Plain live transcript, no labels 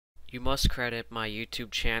You must credit my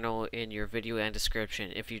YouTube channel in your video and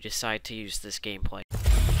description if you decide to use this gameplay.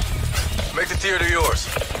 Make the theater yours.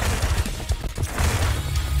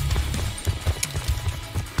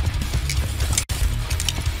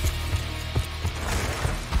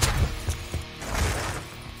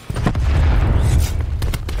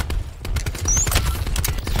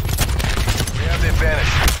 We have the advantage.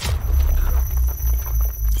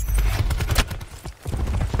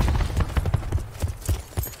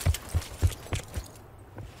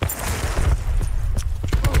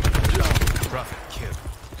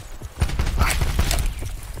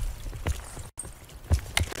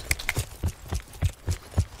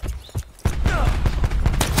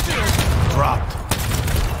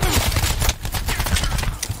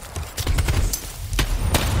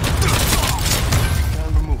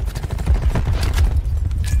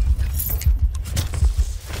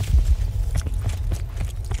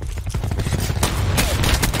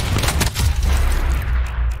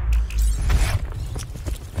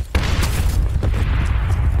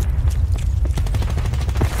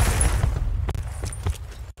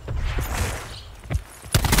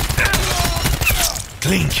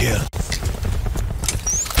 Clean kill.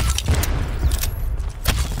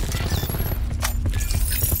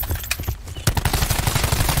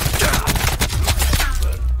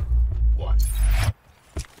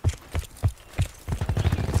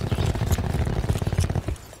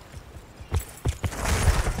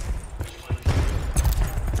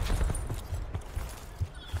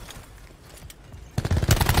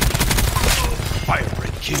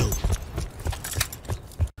 Firebreak kill.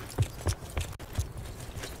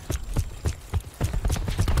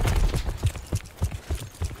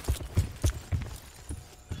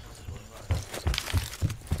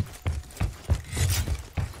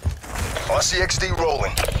 RCXD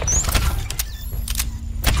rolling.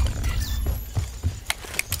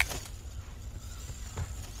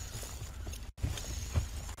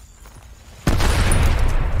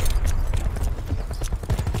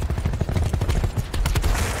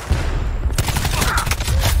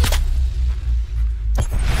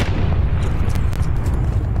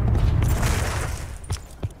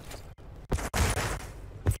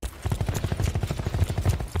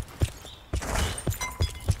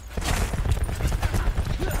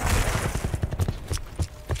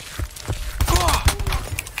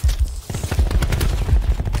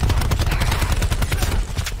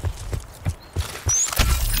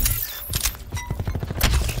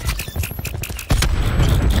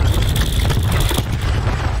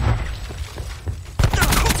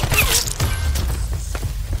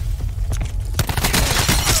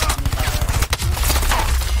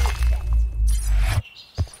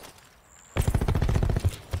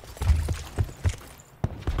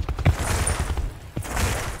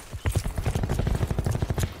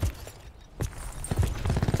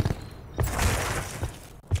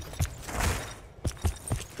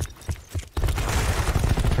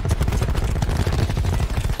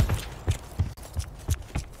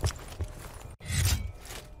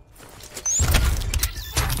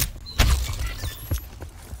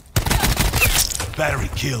 Battery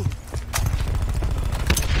killed.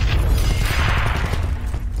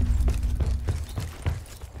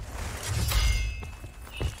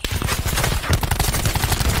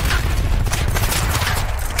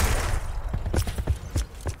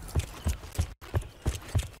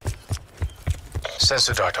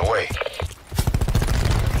 Sensor dart away.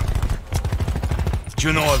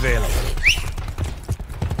 Juno available.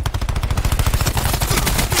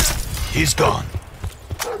 He's gone.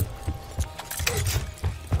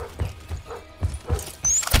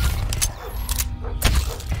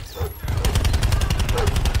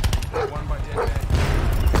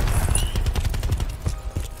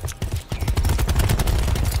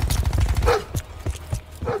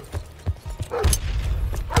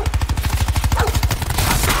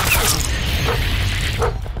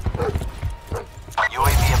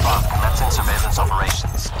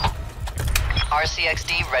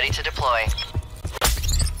 RCXD ready to deploy.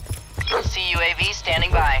 CUAV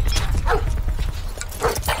standing by.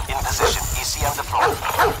 In position. ECM deployed.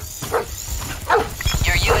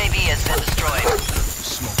 Your UAV has been destroyed.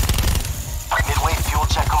 Midway fuel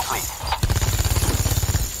check complete.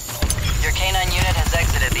 Your K9 unit has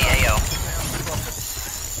exited the AO.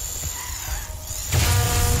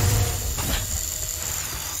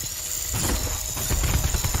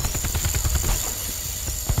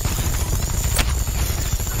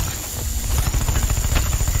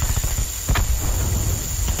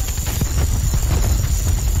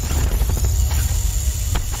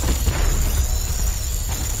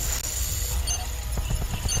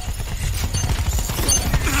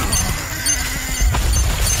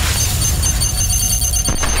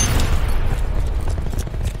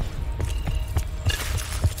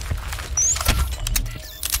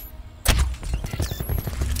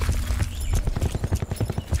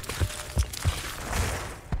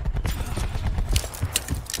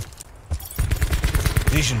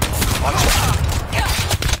 Vision. Watch it.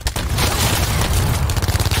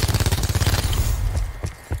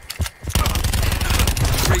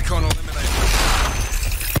 Recon eliminated.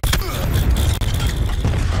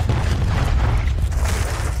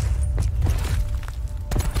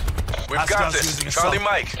 We've got Hostiles this. using Charlie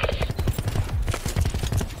assault. Mike.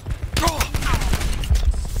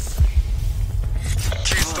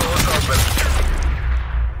 Key stores open.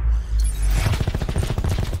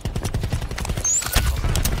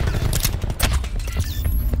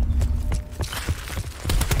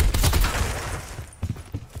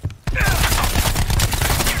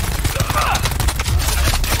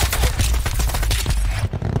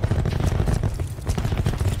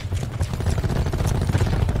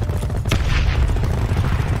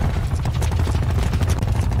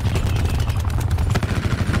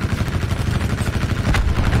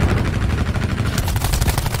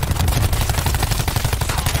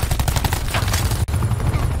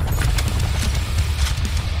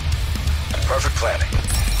 Perfect planning.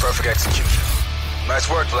 Perfect execution. Nice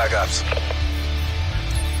work, Black Ops.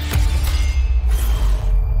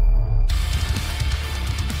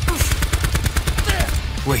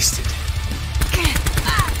 Wasted.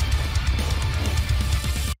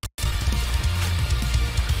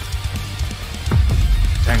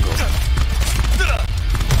 Tango.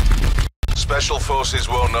 Special forces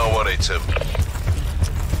won't know what it's him.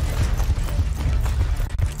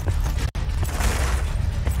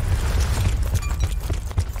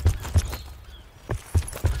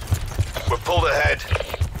 We're pulled ahead.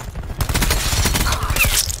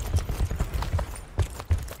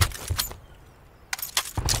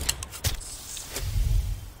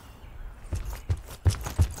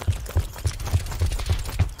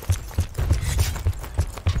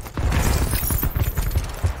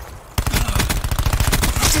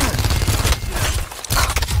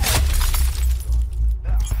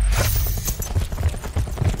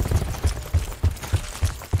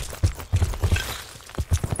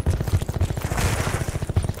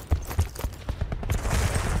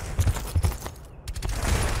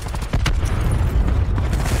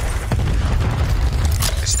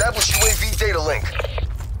 Establish UAV data link.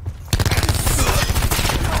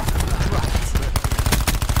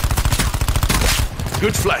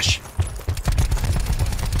 Good flash.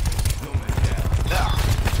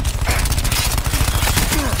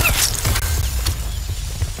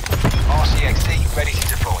 RCXD ready to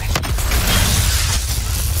deploy.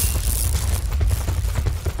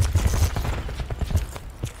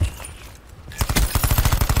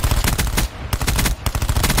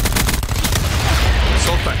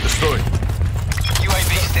 Assault pack destroyed.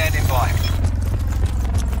 UAV standing by.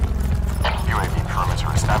 UAV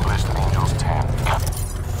perimeter established. Angels 10.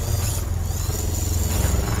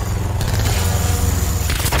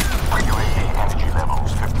 UAV energy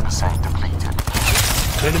levels 50% depleted.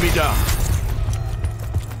 Enemy down.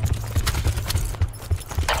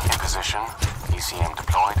 In position. ECM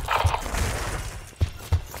deployed.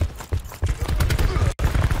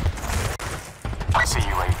 I see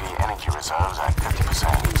UAV energy reserves at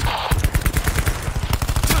 50%.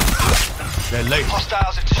 They're late.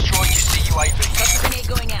 Hostiles have destroyed your CUAV. Grenade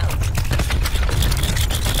going out.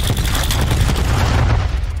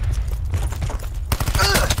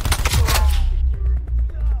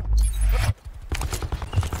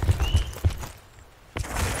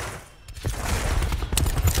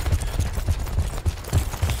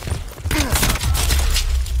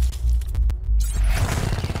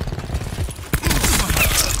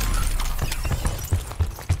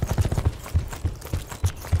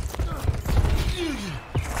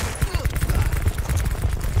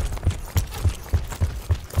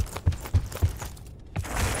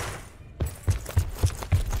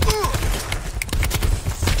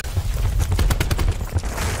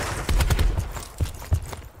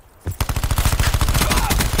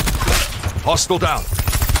 Hostile down.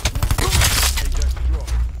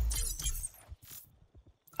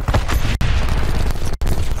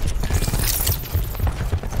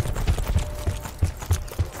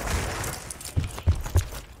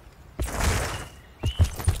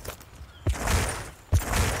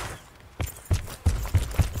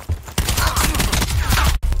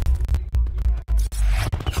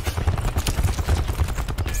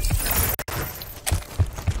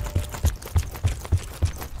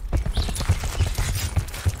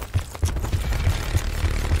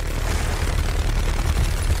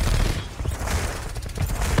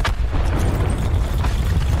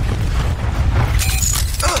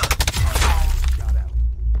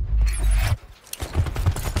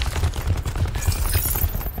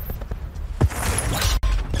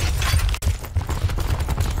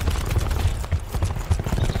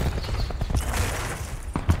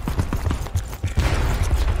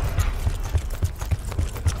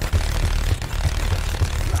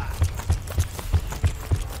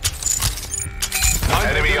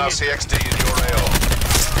 Enemy RCXD in your AO.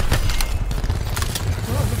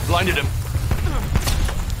 Blinded him.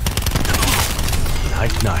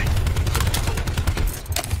 Night.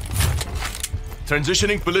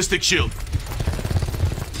 Transitioning ballistic shield.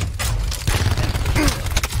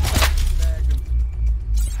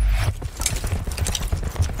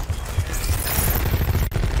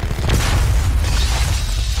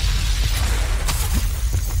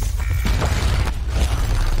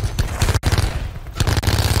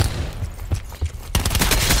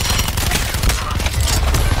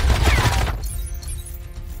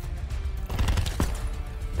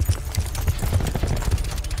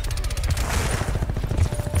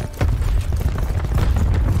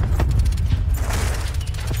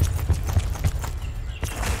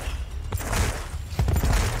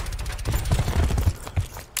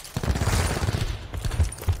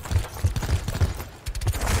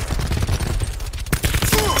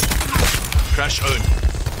 Crash owned.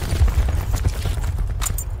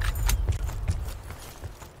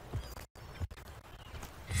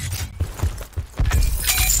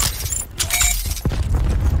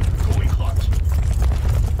 Going hot.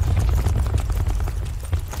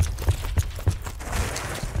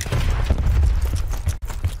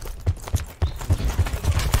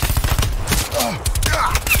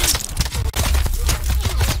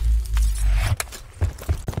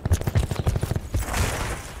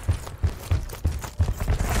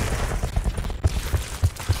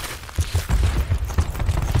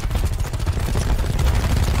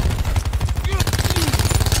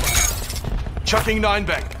 Chucking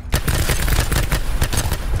 9-bank.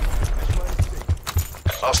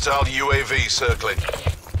 Hostile UAV circling.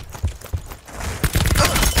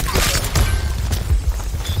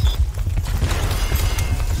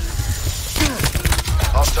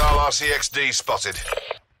 Hostile RCXD spotted.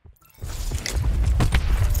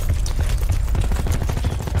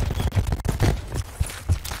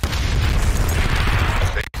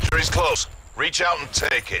 Victory's close. Reach out and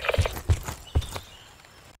take it.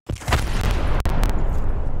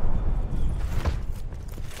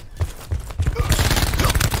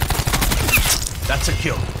 That's a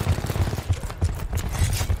kill.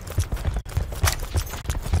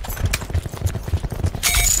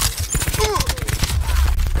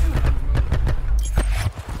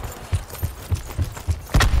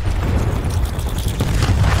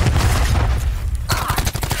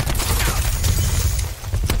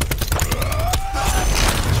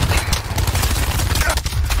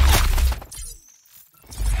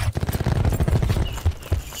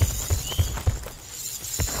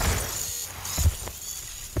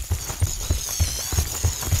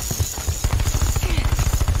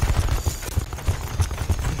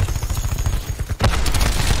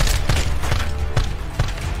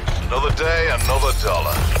 Another day, another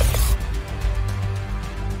dollar.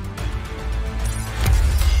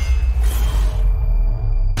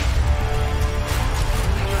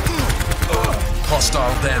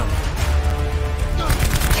 Hostile down.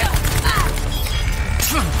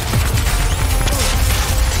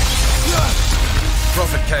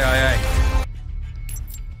 Prophet KIA.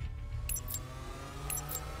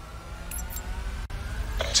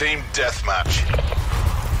 Team deathmatch.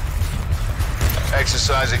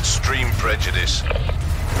 Exercise extreme prejudice.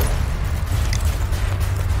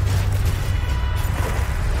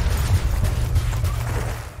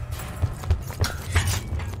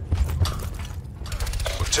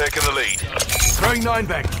 We've taken the lead. Throwing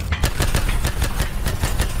 9-bank.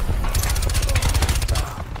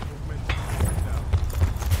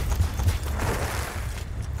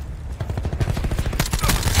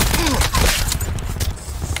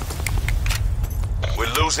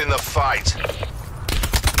 We're losing the fight.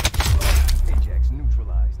 Ajax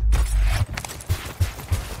neutralized.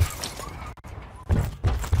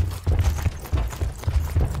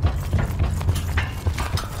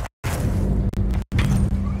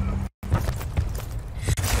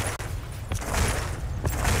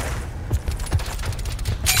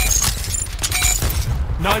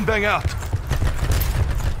 Nine bang out.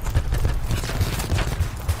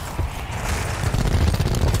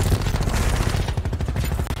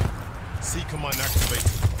 C command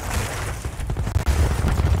activated.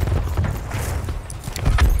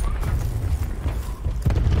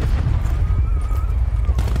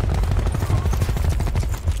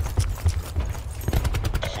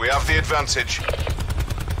 We have the advantage.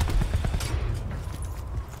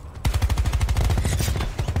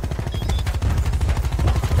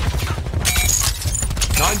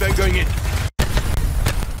 Nine bang going in.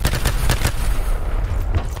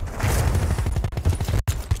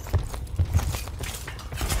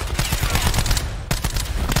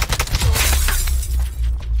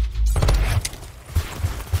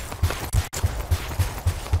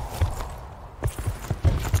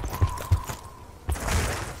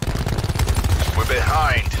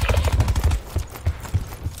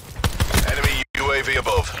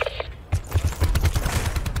 above.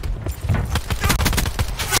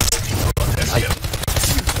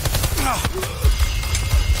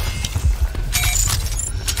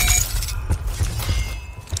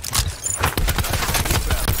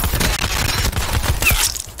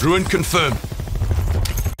 Ruin confirmed.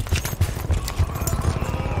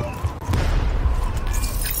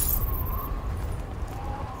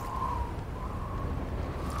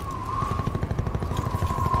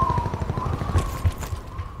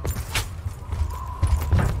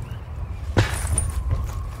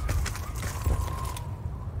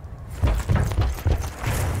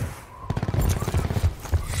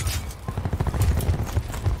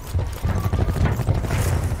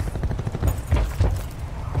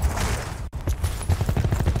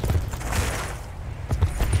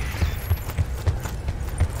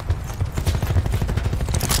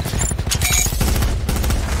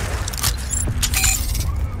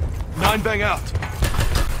 Nine bang out.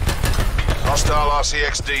 Hostile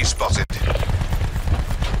RCXD spotted.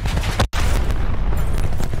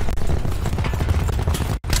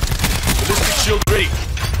 Ballistic shield ready.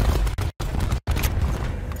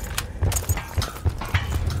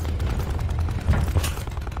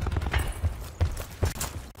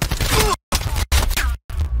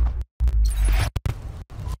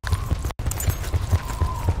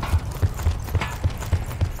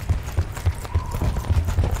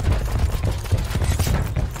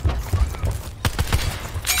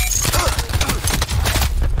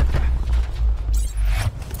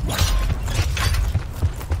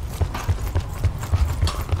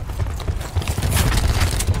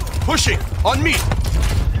 Pushing! On me!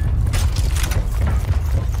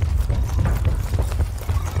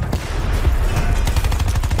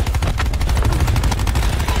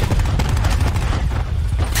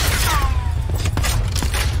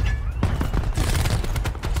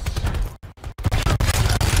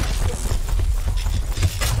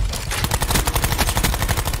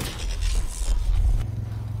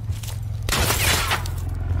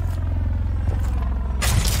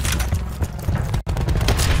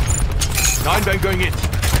 Nine bang going in.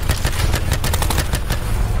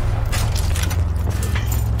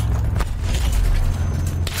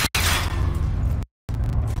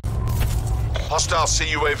 Hostile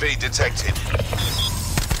CUAV detected.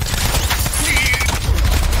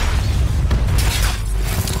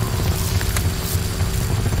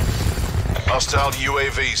 Hostile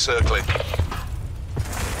UAV circling.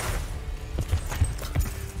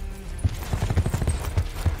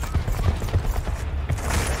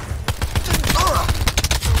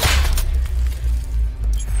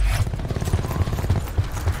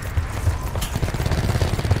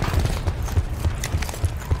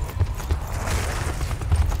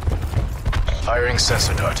 Firing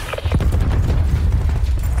sensor dart.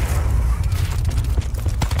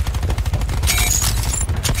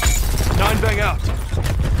 Nine bang out.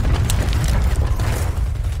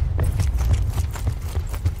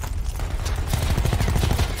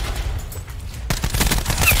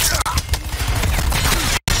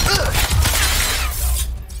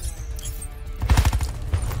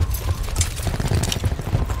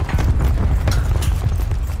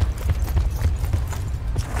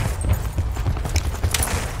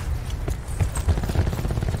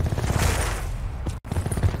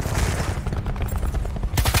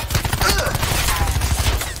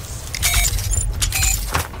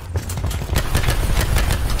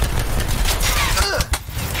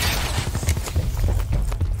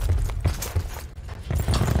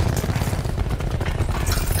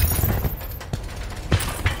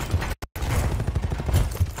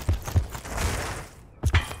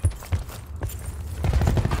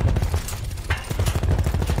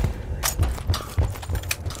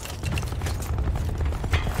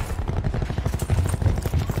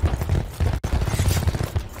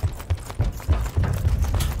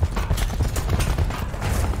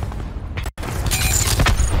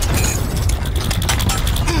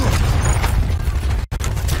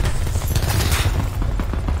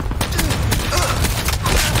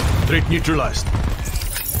 Threat neutralized.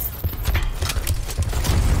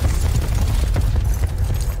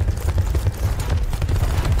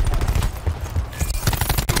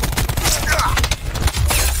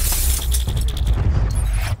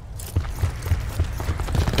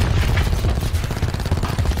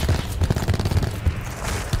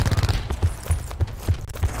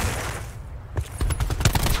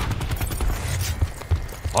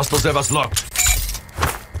 Hostiles have us locked.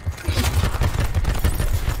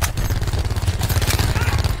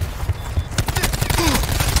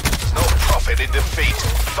 No profit in defeat.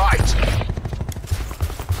 Fight!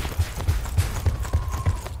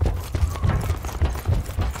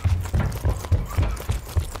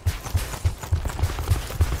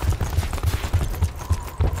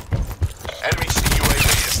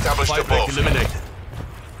 East Fight wreck above. eliminated.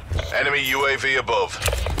 Enemy UAV above.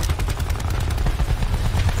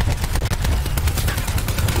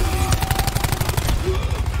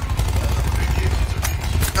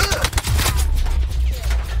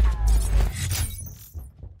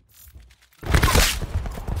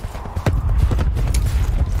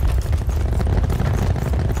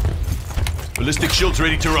 Ballistic shields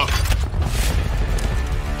ready to rock.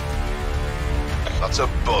 That's a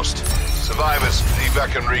bust. Survivors,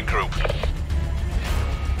 evac and regroup.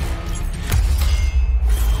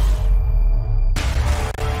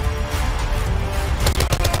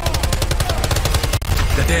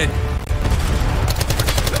 They're dead.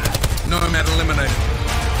 Nomad eliminated.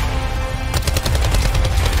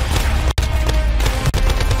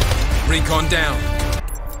 Recon down.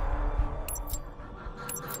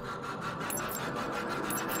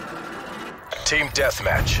 Team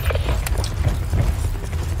deathmatch.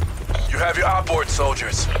 You have your outboard,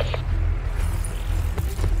 soldiers.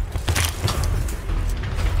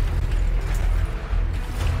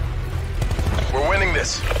 We're winning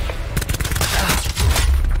this.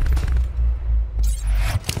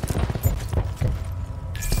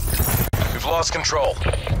 We've lost control.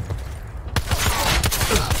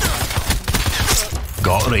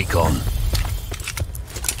 Got recon.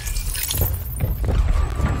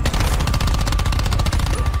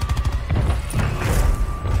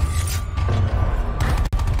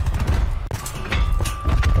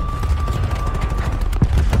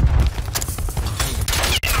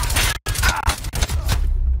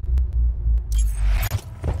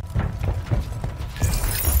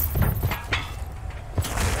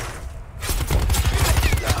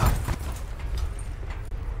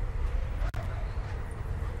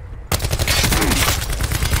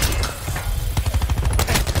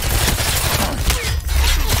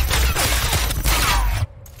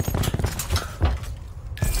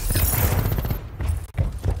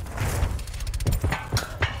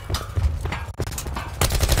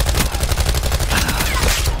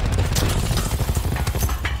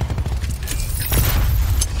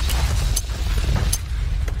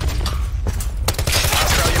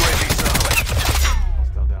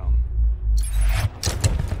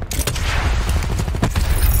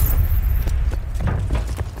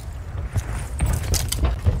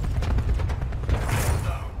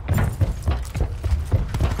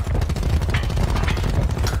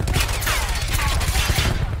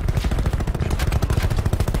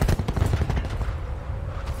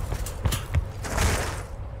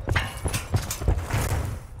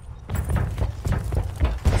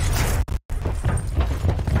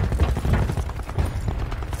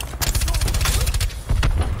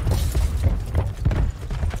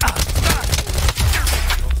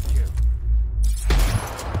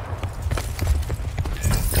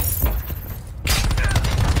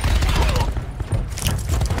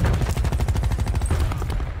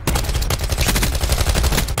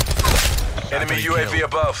 Enemy UAV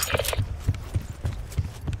above.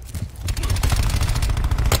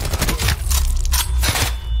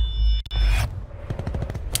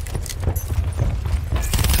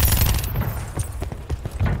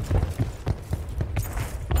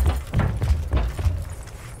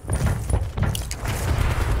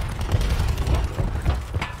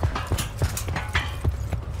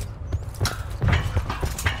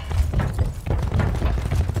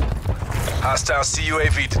 Hostile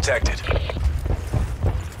CUAV detected.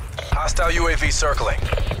 Hostile UAV circling.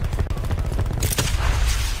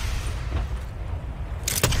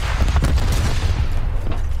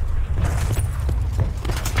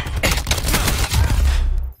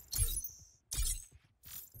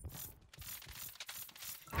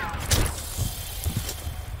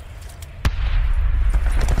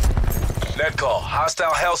 Net call.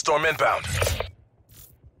 Hostile Hellstorm inbound.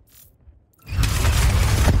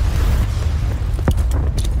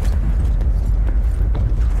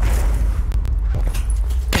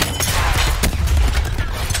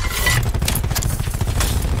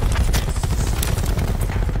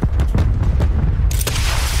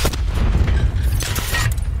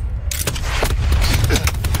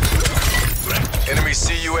 Enemy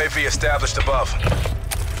CUAV established above.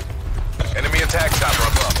 Enemy attack chopper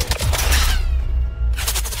above.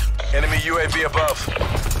 Enemy UAV above.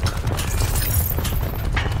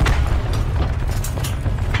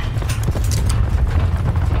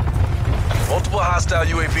 Multiple hostile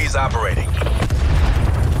UAVs operating.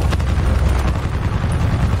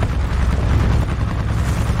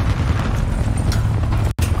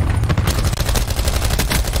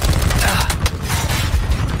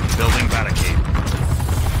 Building barricade.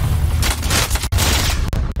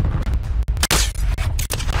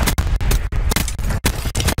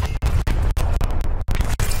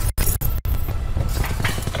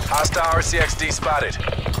 RCXD spotted.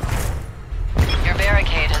 Your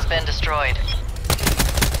barricade has been destroyed.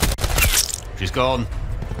 She's gone.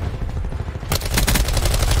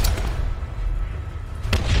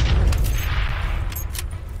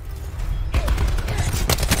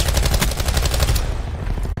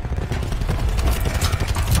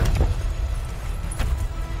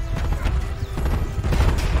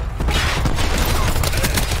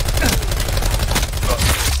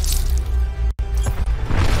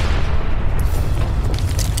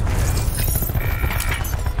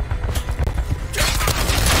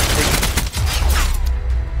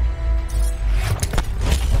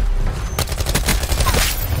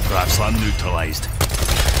 Slam neutralized.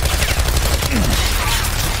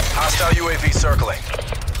 Hostile UAV circling.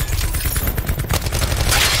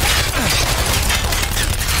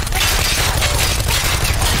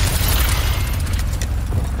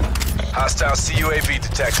 Hostile CUAV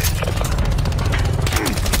detected.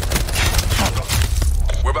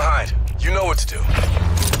 We're behind. You know what to do.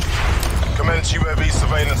 Commence UAV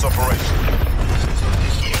surveillance operation.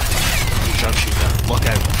 Sharpshooter, look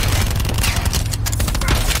out.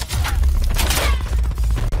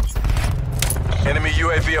 Enemy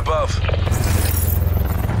UAV above.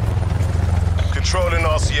 Controlling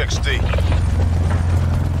RCXD.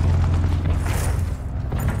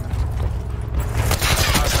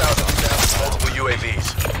 Hostiles on down multiple UAVs.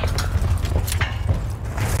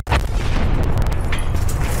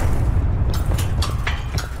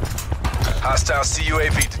 Hostile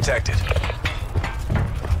CUAV detected.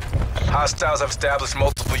 Hostiles have established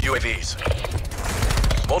multiple UAVs.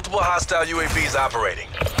 Multiple hostile UAVs operating.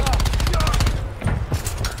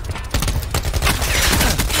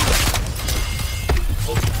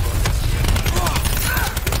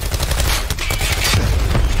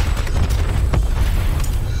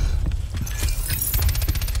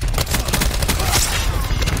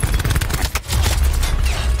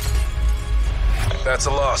 That's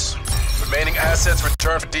a loss. Remaining assets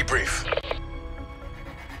return for debrief.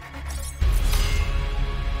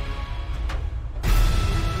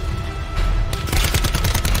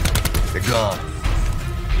 They're gone.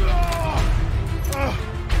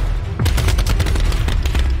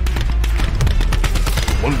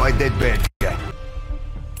 One by dead bed guy.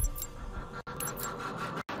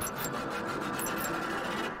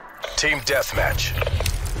 Team deathmatch.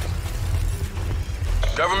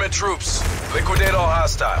 Government troops, liquidate all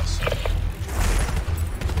hostiles.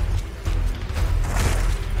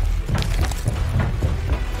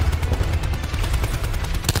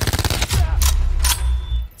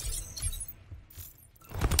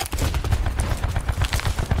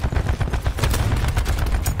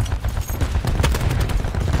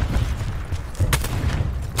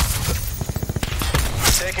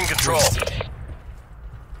 Taking control.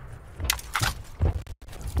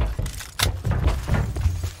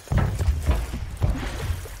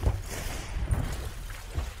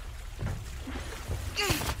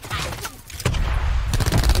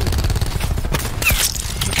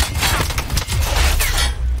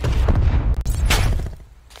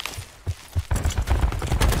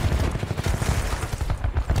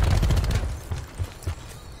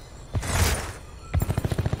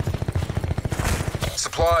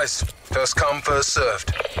 Supplies. First come, first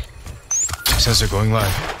served. Says they're going live.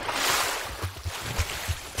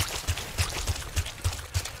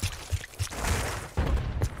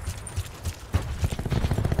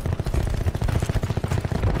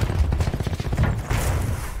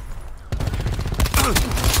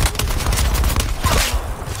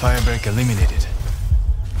 Firebreak eliminated.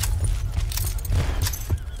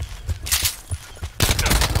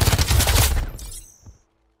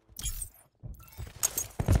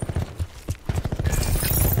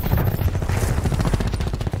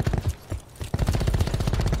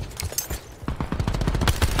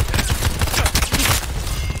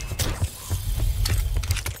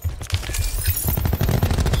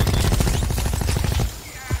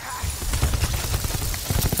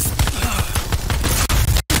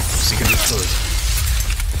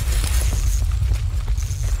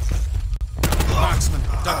 Marksman,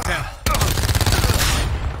 duck down.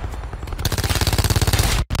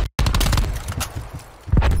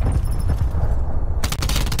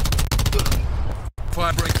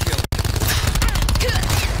 Firebreak kill.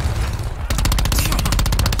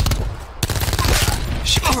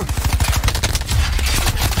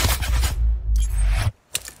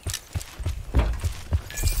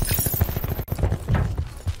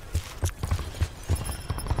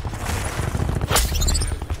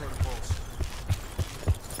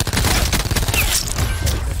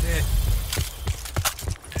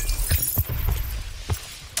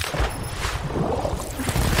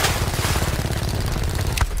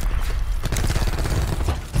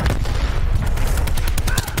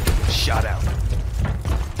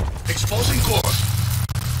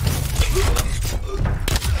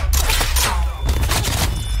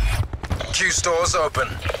 Store's open.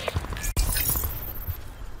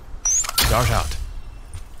 Dart out.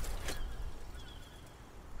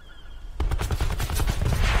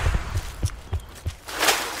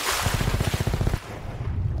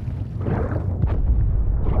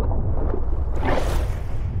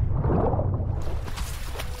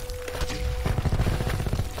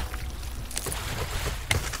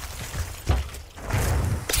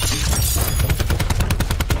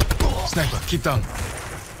 Sniper, keep down.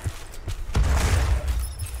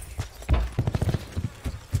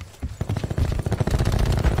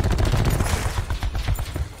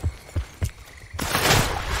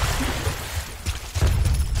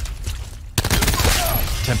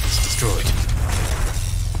 Tempest destroyed.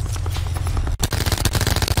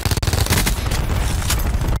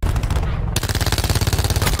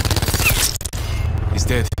 He's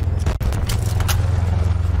dead.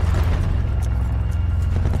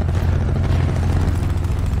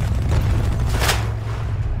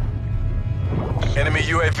 Enemy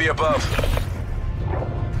UAV above.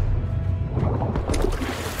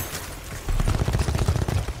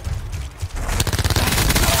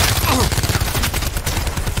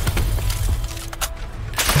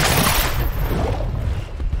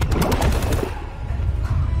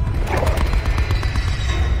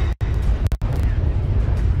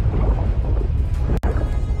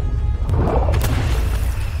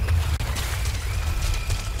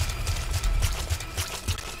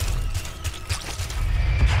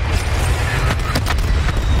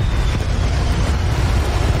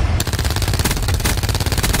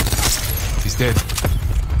 He's dead.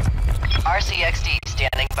 RCXD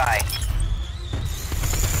standing by.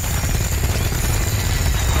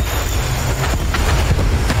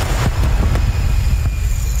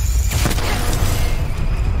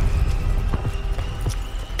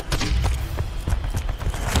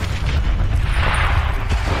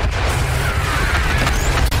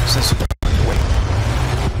 Sensor away.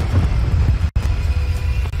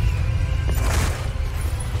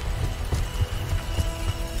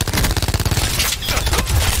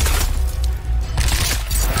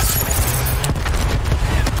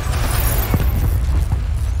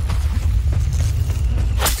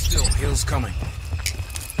 Still, hill's coming.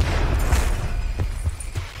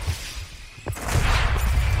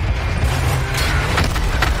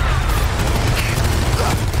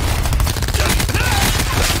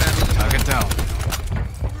 Target down.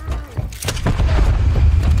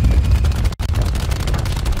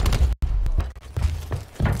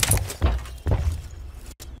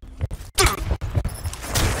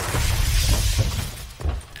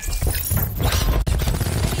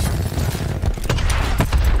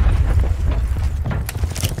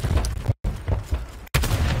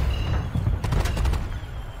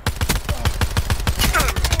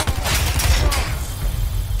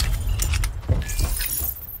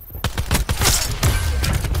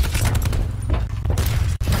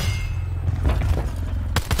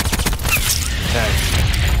 Tag.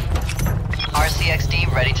 RCXD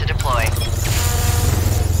ready to deploy.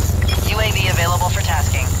 UAV available for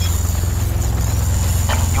tasking.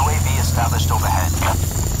 UAV established overhead.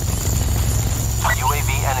 UAV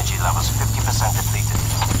energy levels 50% depleted.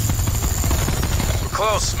 We're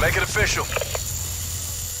close. Make it official.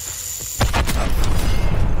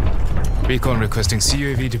 Recon requesting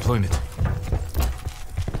CUAV deployment.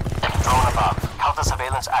 Drone above. Counter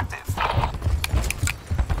surveillance active.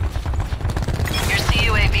 Your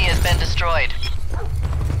CUAV has been destroyed.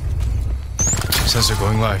 Sensor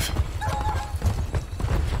going live.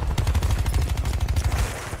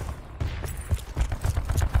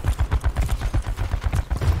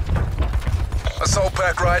 Assault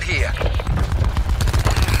pack right here.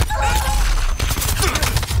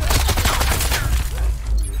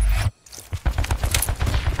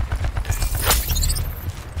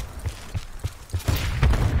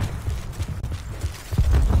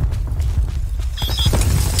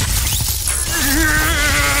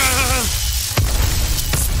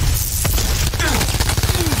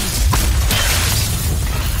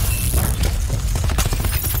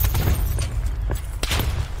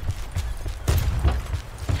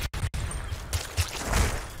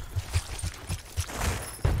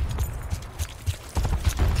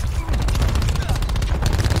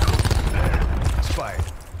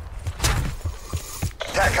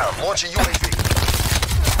 TACCOM, launch a UAV.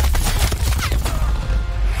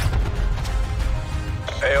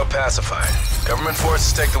 AO pacified. Government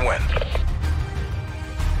forces take the win.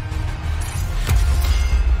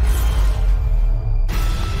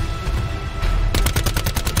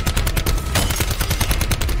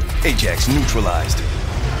 Ajax neutralized.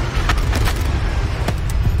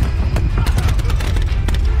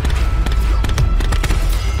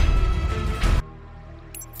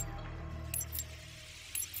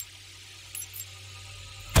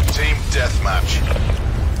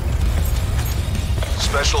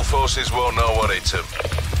 Special forces won't know what hit him.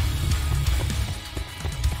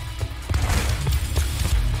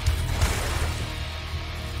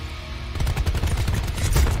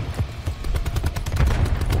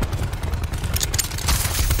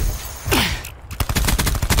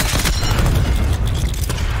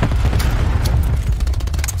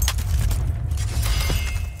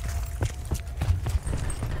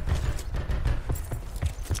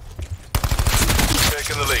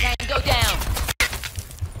 Taking the lead. Go down.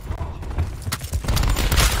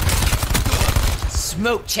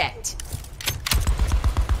 Smoke checked.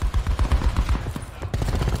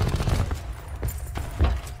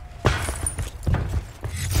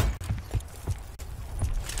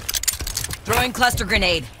 Throwing cluster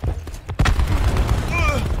grenade.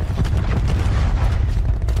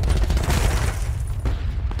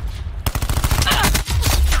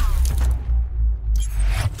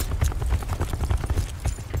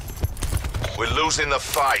 We're losing the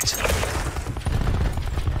fight.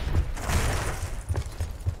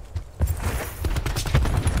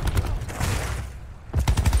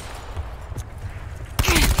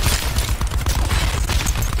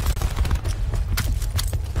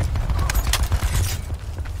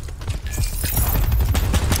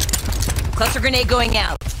 Cluster grenade going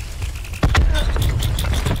out.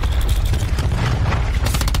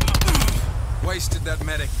 Wasted that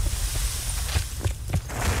medic.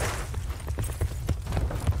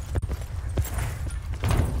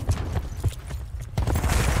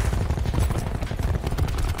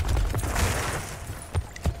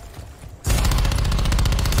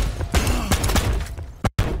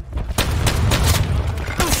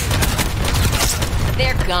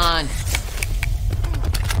 They're gone.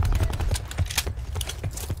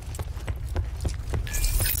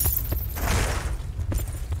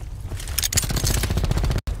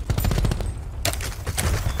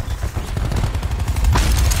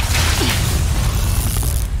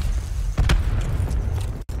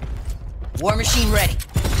 War machine ready.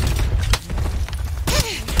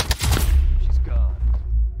 She's gone.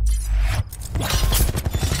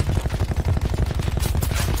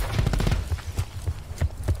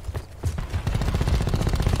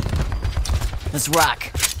 Let's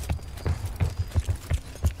rock.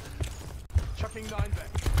 Chucking 9 back.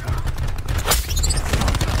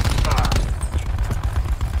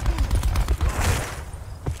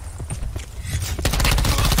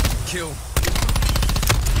 Kill.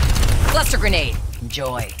 Cluster grenade.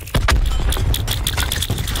 Enjoy.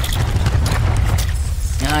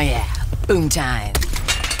 Oh yeah. Boom time.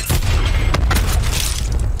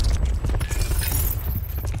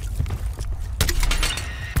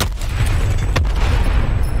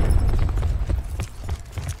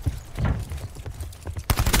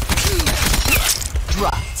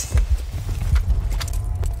 Dropped.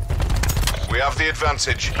 We have the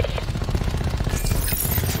advantage.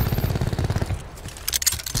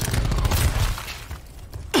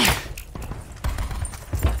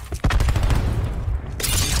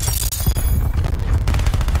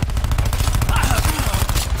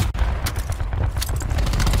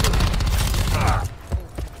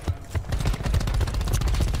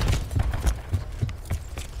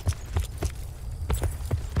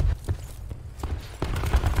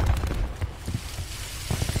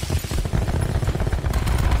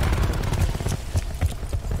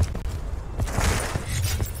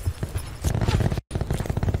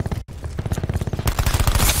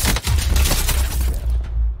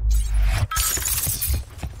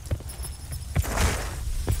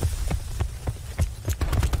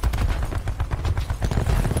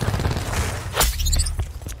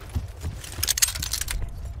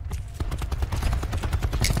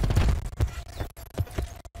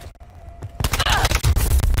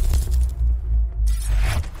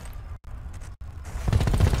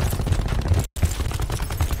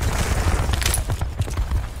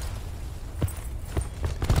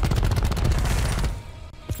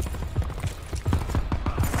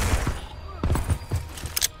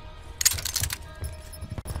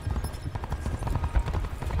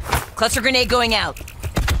 Cluster grenade going out.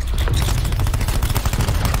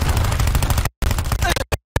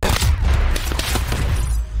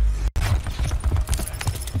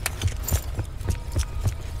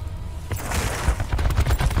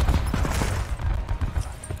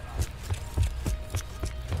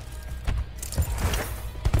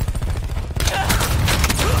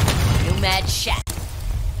 Nomad shot.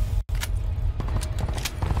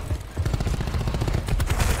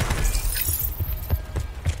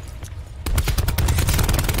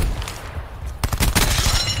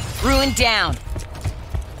 Ruin down.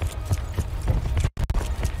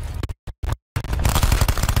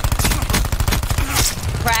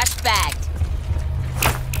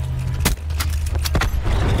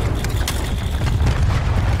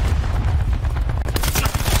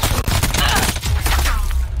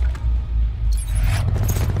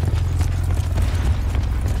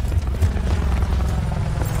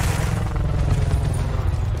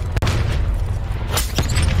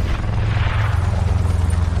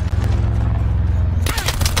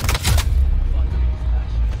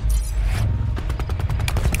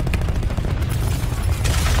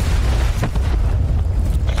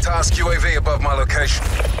 location.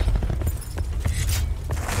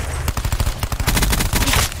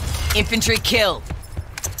 Infantry killed.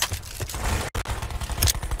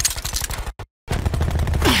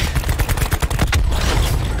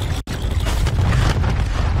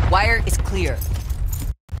 Wire is clear.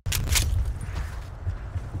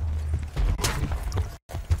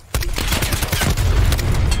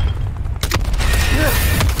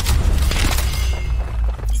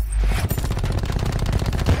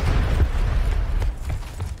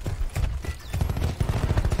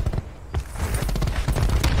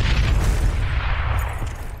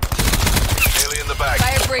 Nearly in the back.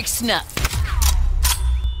 Fire break snuff.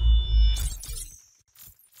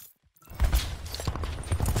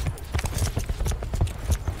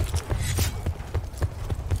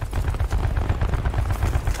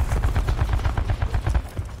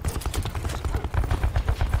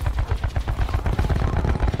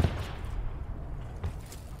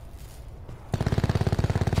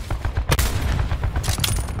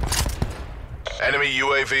 Enemy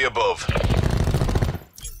UAV above.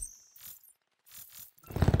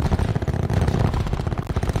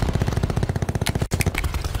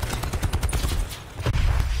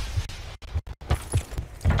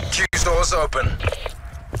 Q doors open.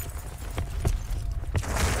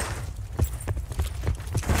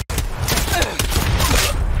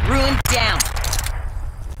 Ruin down.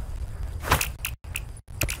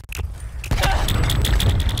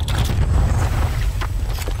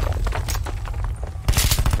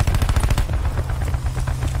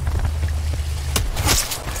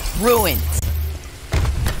 Ruined.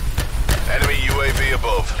 Enemy UAV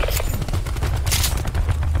above.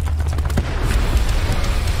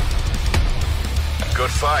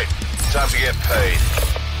 Good fight. Time to get paid.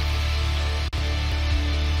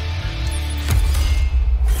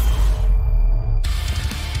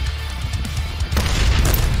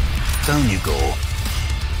 Down you go.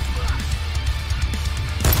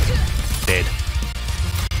 Dead.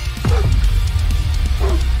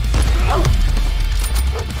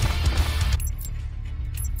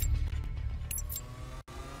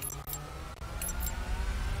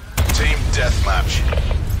 Team deathmatch.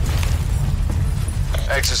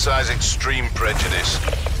 Exercise extreme prejudice.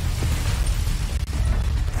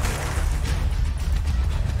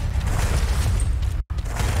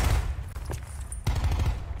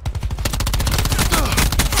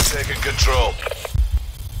 Taking control.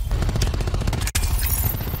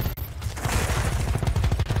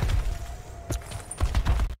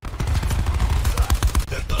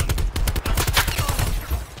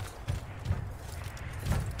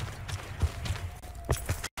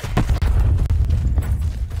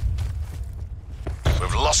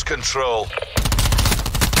 We've lost control.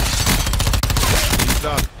 He's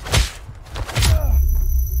done.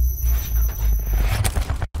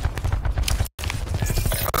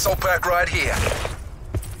 Assault pack right here.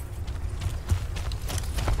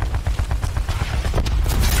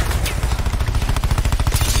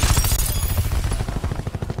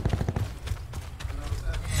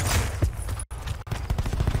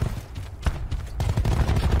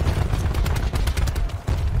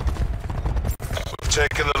 We've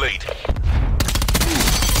taken the lead.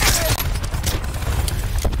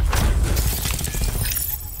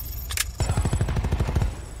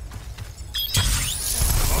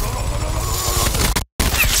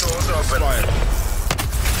 Doors open. Fire.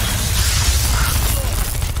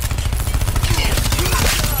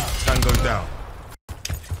 Tango down.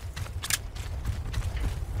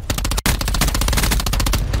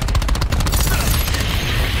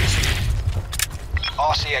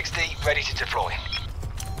 RCXD ready to deploy.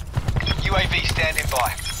 UAV standing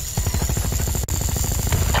by.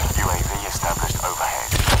 UAV established overhead.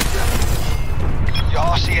 Your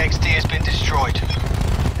RCXD has been destroyed.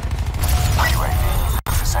 UAV,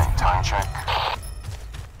 percent time check.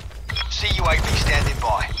 CUAV standing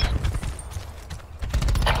by.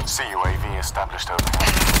 CUAV established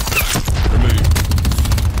overhead. Remove.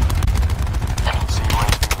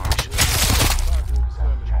 CUAV mission.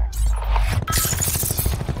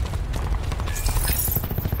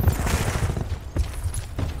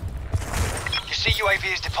 Your CUAV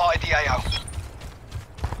has departed the AO.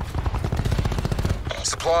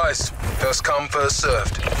 Supplies. First come, first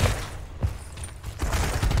served.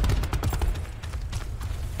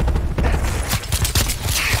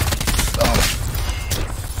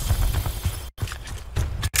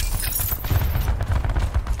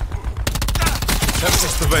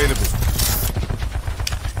 Tempest available.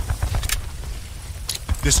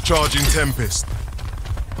 Discharging Tempest.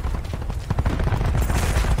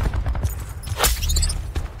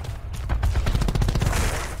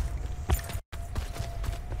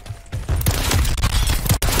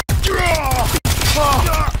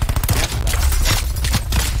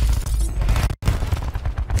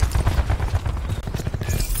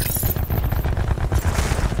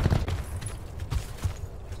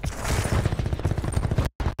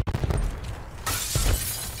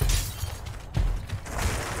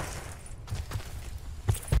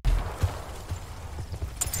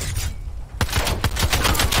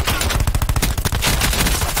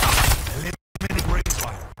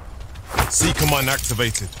 mine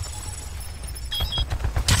activated.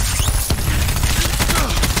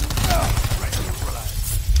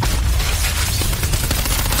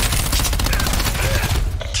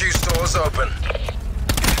 Q store's open.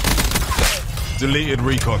 Deleted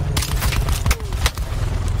recon.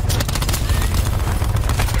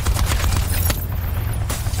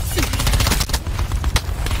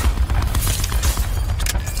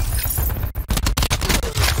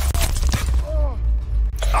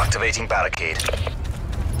 Activating barricade.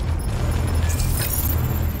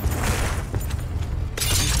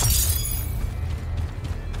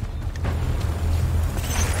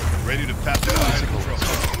 Ready to tap the control.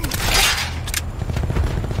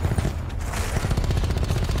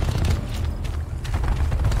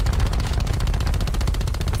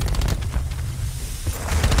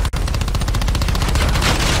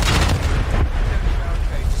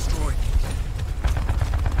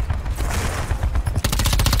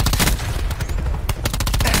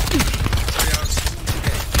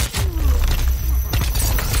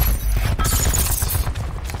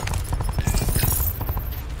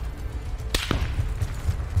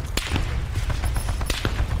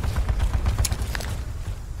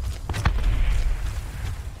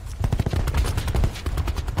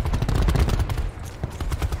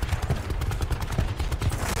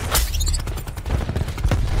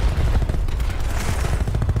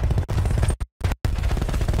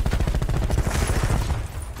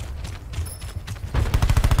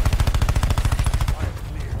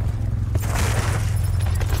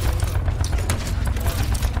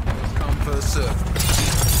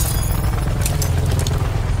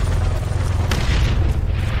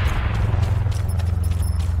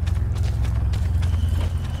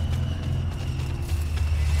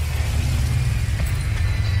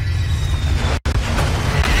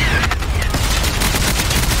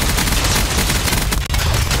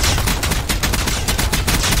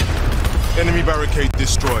 Enemy barricade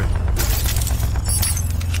destroyed.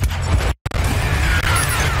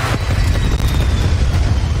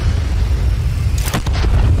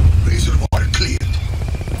 Razor wire cleared.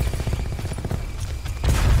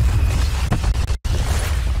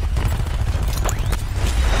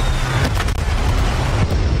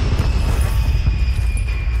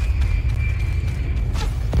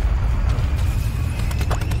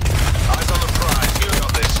 Eyes on the prize. You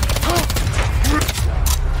got this.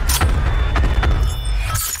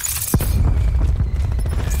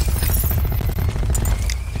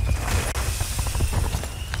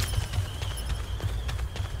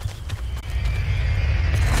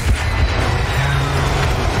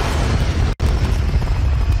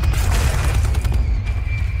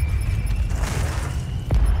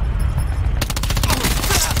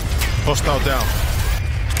 Hostile down.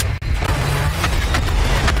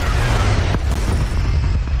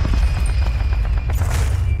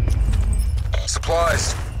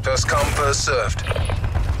 Supplies. First come, first served.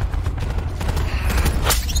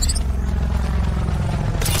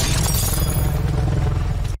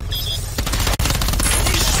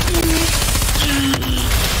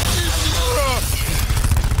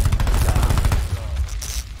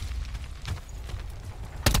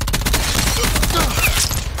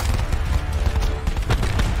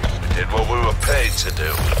 Did what we were paid to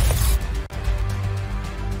do.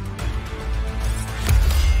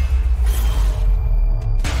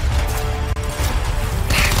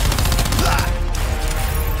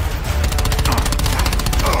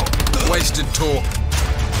 Wasted talk.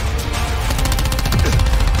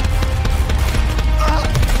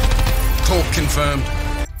 Talk confirmed.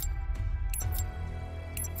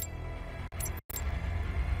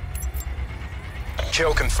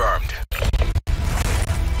 Kill confirmed.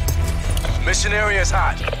 Mission area is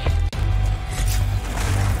hot.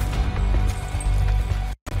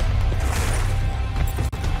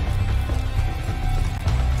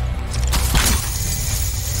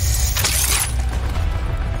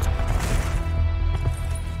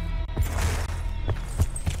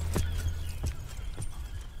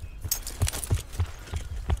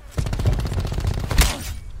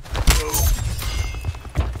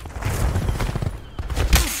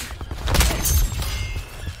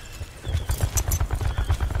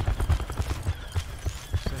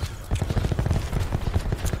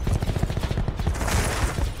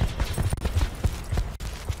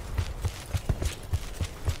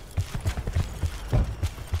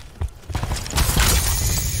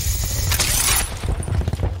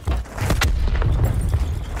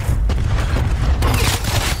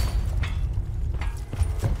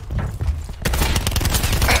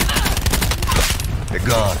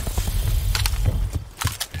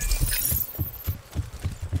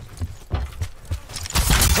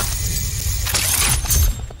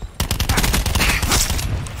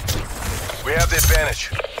 the advantage.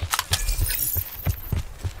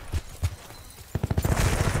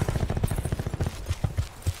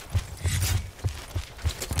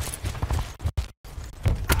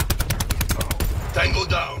 Tango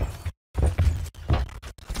down.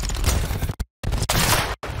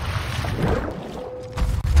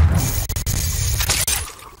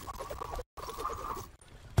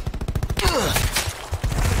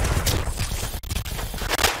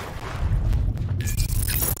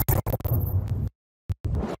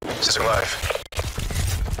 System live.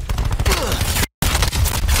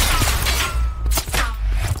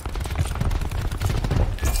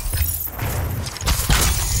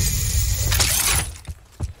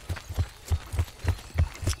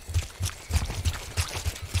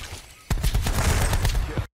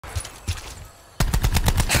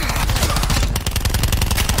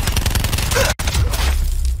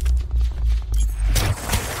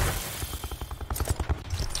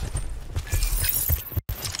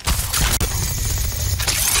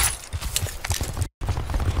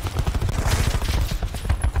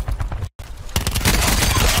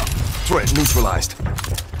 Threat neutralized.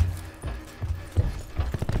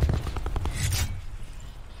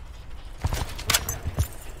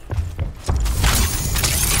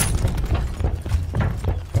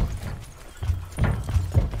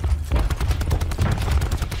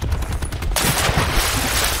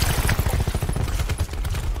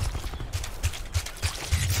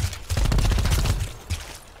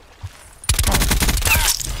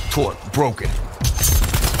 Torque broken.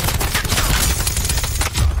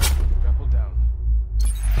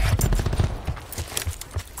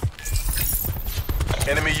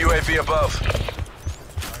 Enemy UAV above.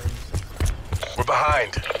 We're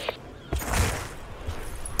behind.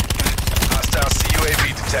 Hostile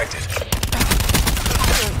CUAV detected.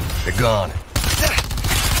 They're gone.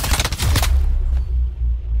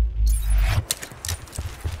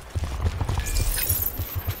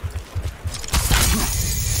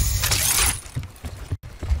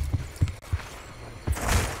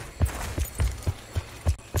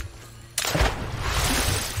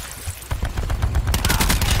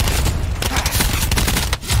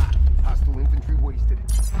 Hostile infantry wasted.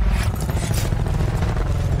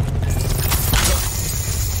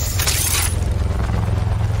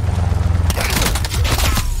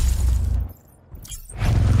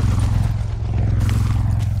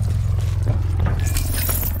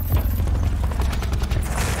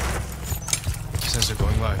 Sensor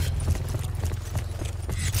going live.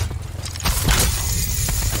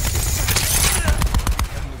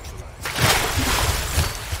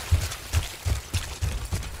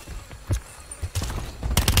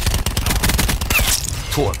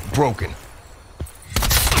 Torque broken.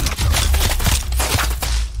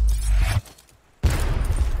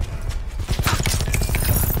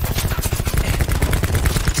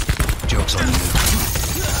 Joke's on you.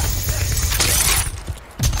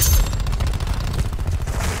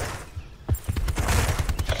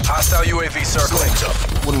 Hostile UAV circling. Flames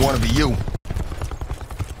up. Wouldn't want to be you.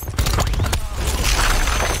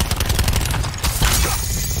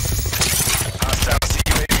 Hostile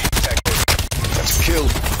CUAV detected. That's a kill.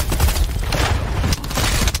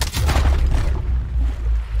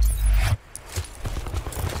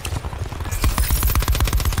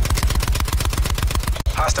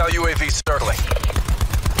 Hostile UAV circling.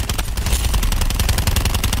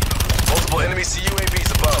 Multiple enemy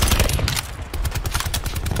CUAVs above.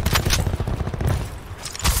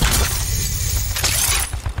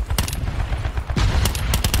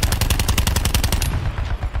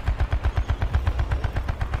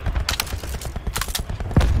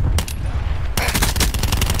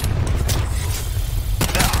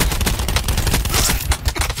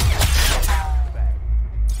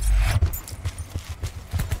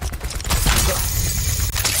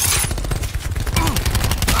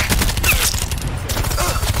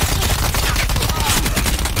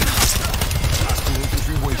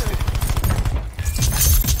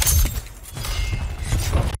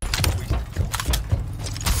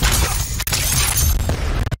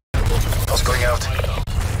 Going out.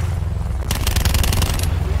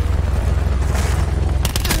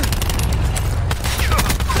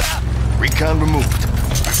 Recon removed.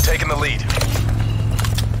 We've taken the lead.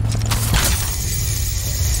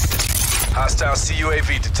 Hostile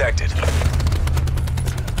CUAV detected.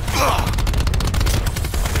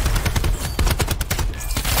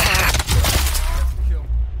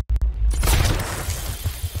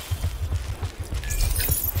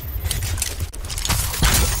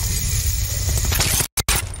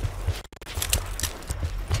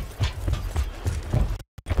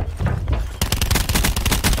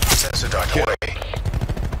 Sensor dart away.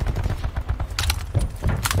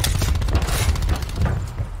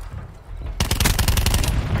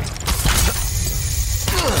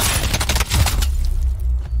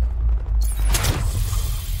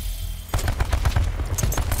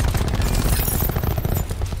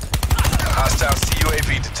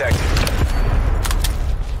 detected.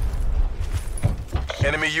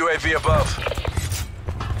 Enemy UAV above.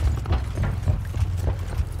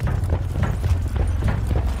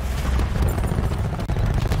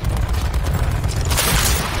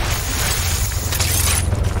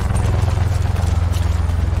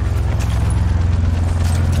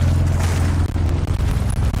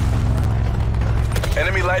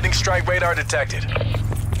 Enemy lightning strike radar detected.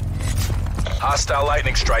 Hostile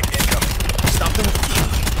lightning strike incoming. Stop them.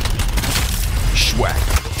 Schwack.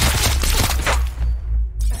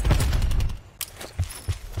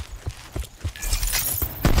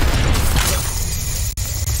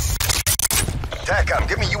 TACOM,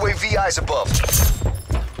 give me UAV eyes above.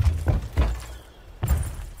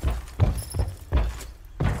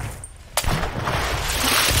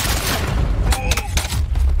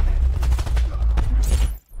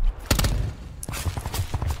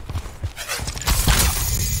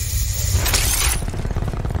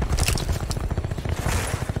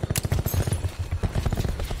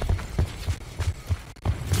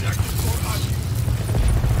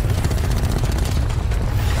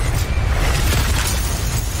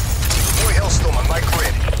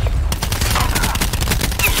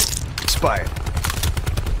 Expired.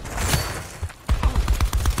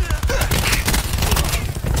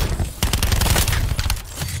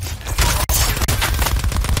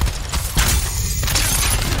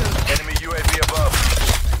 Enemy UAV above.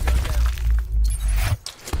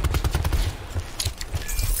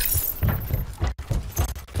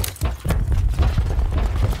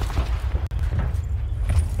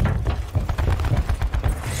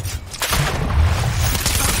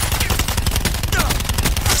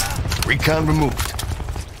 Recon removed.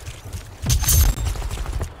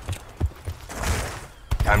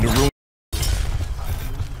 Time to room.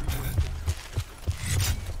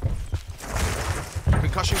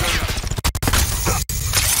 Concussion going up.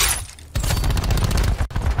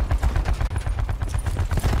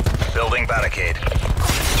 Building barricade.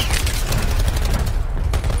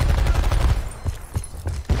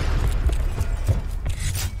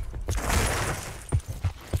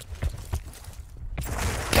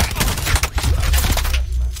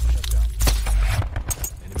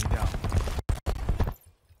 Enemy down.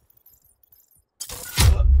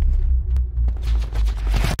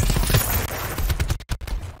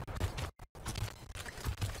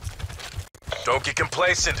 Don't get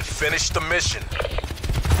complacent. Finish the mission.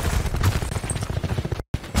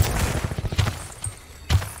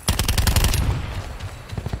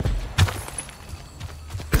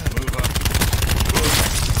 Move up.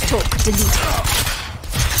 Talk deleted.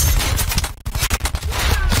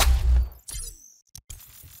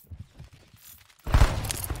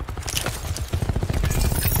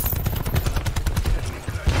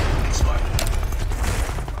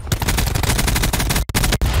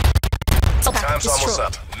 Time's almost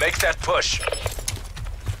up. Make that push.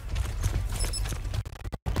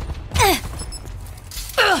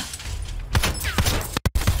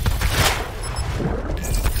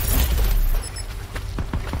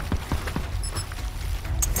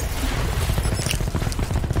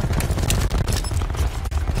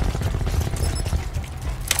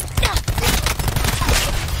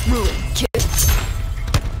 Ruin. Kill.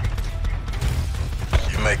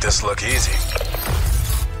 You make this look easy.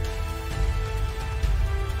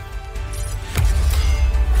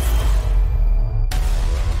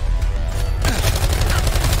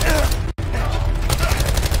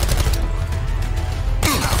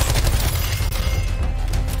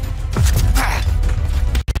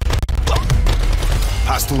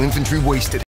 Hostile infantry wasted.